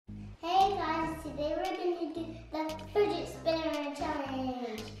today we're going to do the fidget spinner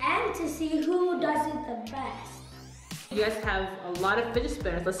challenge. And to see who does it the best. You guys have a lot of fidget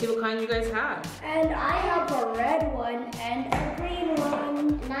spinners. Let's see what kind you guys have. And I have a red one and a green one.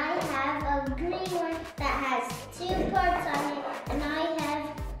 And I have a green one that has 2 parts on it.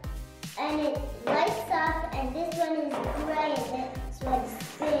 And it lights up, and this one is gray, and this one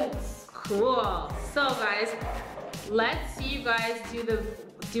spins. Cool. So guys, let's see you guys do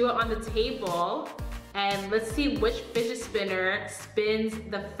it on the table, and let's see which fidget spinner spins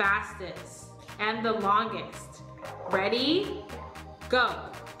the fastest and the longest. Ready? Go.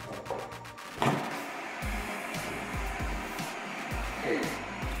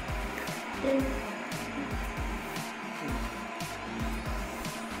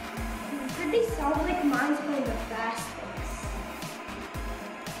 Pretty sounds like mine's going the fastest.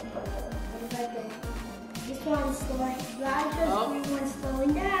 This one's slowing. This green one's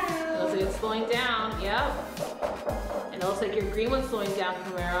slowing down. Looks like it's slowing down. Yep. And it looks like your green one's slowing down,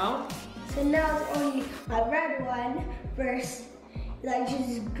 Kameiro. So now it's only my red one versus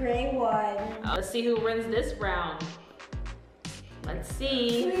Elijah's gray one. Let's see who wins this round. Let's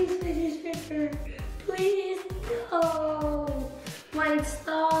see. Please, fidget spinner. Please, no. Mine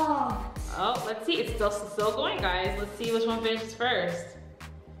stopped. Oh, let's see. It's still going, guys. Let's see which one finishes first.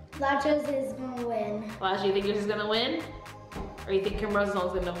 Elijah's is gonna win. Elijah, you think yours is gonna win? Or you think Kameiro's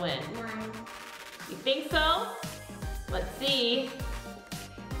one's gonna win? Mine. You think so? Let's see.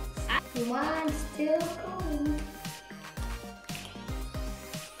 Mine's still going.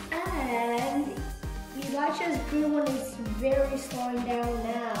 And Elijah's green one is very slowing down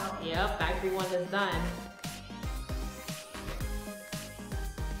now. Yep, that green one is done.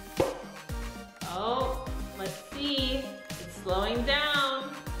 Oh, let's see. It's slowing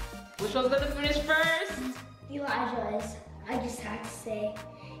down. Which one's gonna finish first? Elijah's. I just have to say,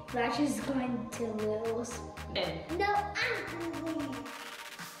 Elijah's going to lose. No, I'm going to win.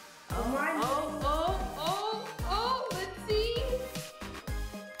 Oh, let's see.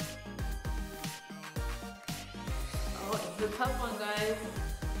 Oh, it's a tough one, guys.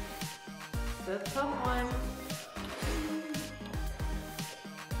 It's a tough one.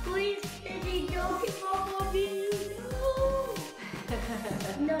 Please, Fidget, don't give up on me.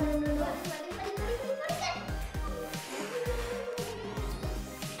 No. No.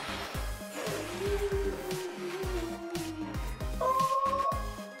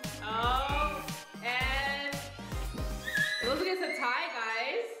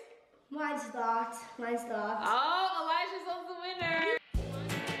 Mine's locked. Oh, Elijah's on the winner. We're gonna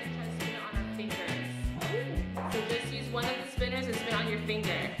try to spin it on our fingers. So just use one of the spinners and spin on your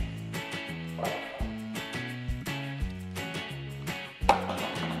finger.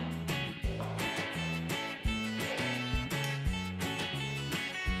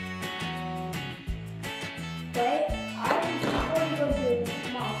 Wait, I'm going to go do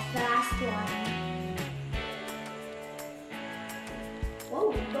my fast one.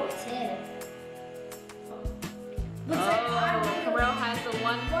 Whoa, don't say it. Kameiro has the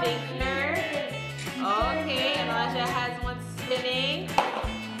one finger. Okay, Elijah has one spinning.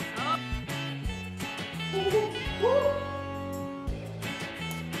 Oh.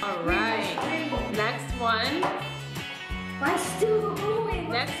 All right, next one. Mine's still going.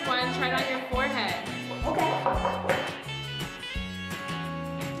 Next one, try it on your forehead. Okay.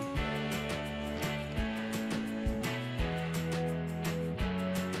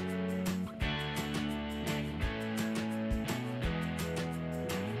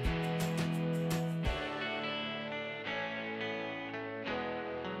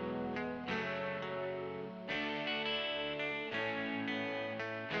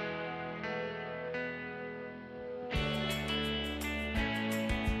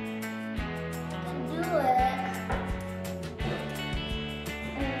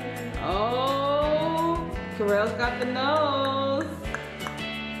 Oh, Kameiro's got the nose.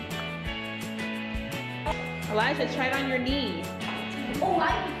 Elijah, try it on your knee. Oh,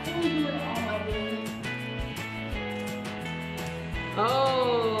 I can do it on my knee.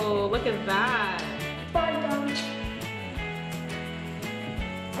 Oh, look at that. But I'm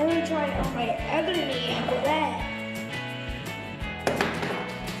gonna try it on my other knee after that.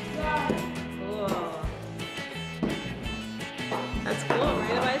 Cool. That's cool,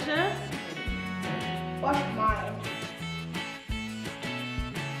 right, Elijah? Watch mine.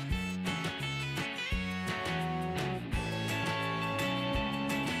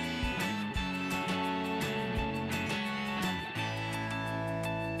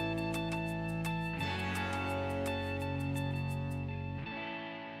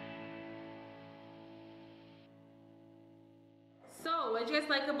 what did you guys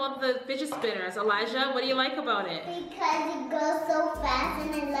like about the fidget spinners? Elijah, what do you like about it? Because it goes so fast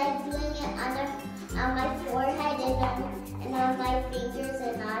and I like doing it on my forehead and on my fingers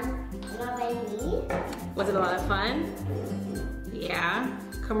and on my knees. Was it a lot of fun? Yeah.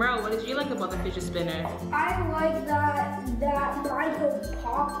 Kameiro, what did you like about the fidget spinner? I like that mine could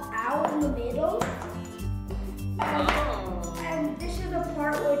pop out in the middle. Oh. And this is the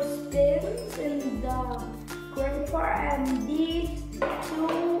part where it spins in the green part, and these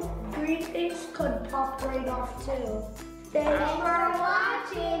two green things could pop right off too. Thanks for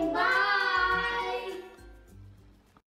watching. Bye!